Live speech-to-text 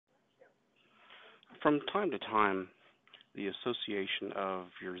From time to time, the association of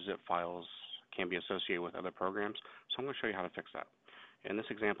your zip files can be associated with other programs, so I'm going to show you how to fix that. In this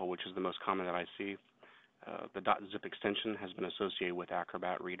example, which is the most common that I see, the .zip extension has been associated with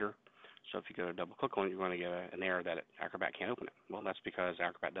Acrobat Reader. So if you go to double click on it, you're going to get an error that Acrobat can't open it. Well, that's because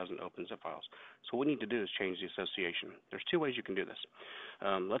Acrobat doesn't open zip files. So what we need to do is change the association. There's two ways you can do this.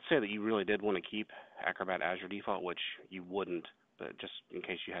 Let's say that you really did want to keep Acrobat as your default, which you wouldn't, but just in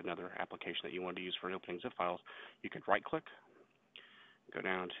case you had another application that you wanted to use for opening zip files, you could right click, go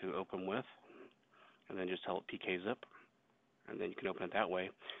down to Open With, and then just tell it PKZIP, and then you can open it that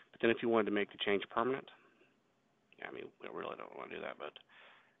way. But then if you wanted to make the change permanent, yeah, I mean, we really don't want to do that, but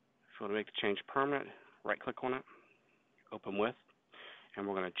if you want to make the change permanent, right click on it, Open With, and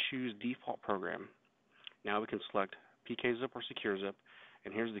we're going to choose Default Program. Now we can select PKZIP or SecureZIP,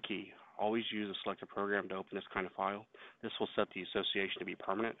 and here's the key. Always use a selected program to open this kind of file. This will set the association to be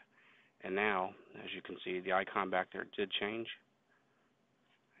permanent. And now, as you can see, the icon back there did change,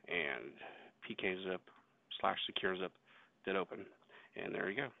 and PKZIP/SecureZIP did open. And there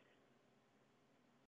you go.